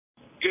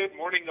Good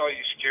morning, all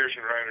you skiers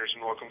and riders,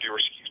 and welcome to your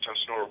Ski Town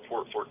Snow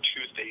Report for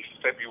Tuesday,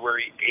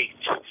 February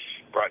 8th,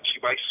 brought to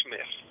you by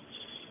Smith.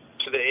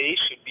 Today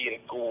should be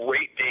a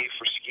great day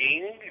for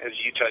skiing, as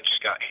Utah just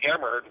got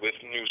hammered with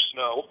new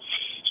snow,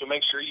 so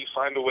make sure you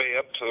find a way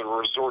up to the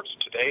resorts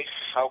today.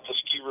 Alpha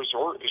Ski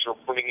Resort is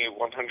reporting a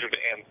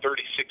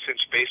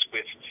 136-inch base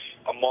with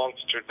a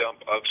monster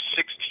dump of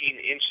 16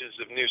 inches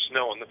of new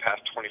snow in the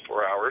past 24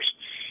 hours.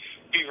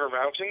 Beaver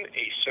Mountain,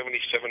 a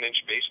 77-inch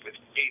base with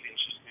 8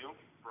 inches new.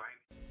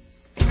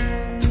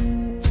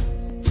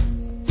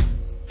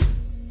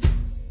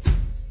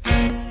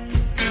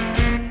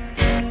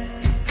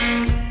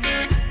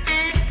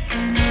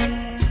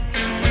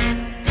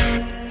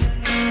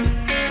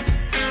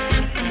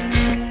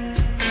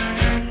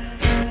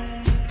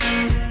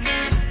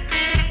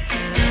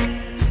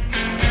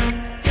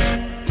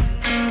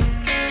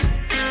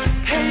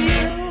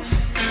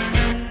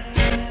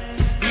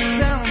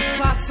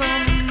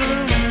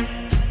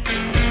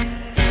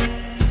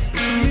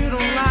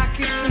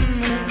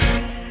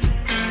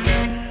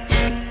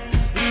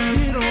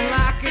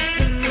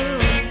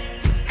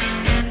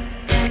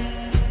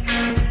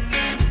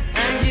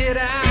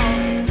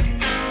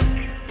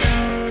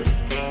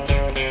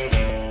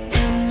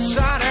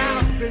 Shot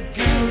out the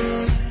goose.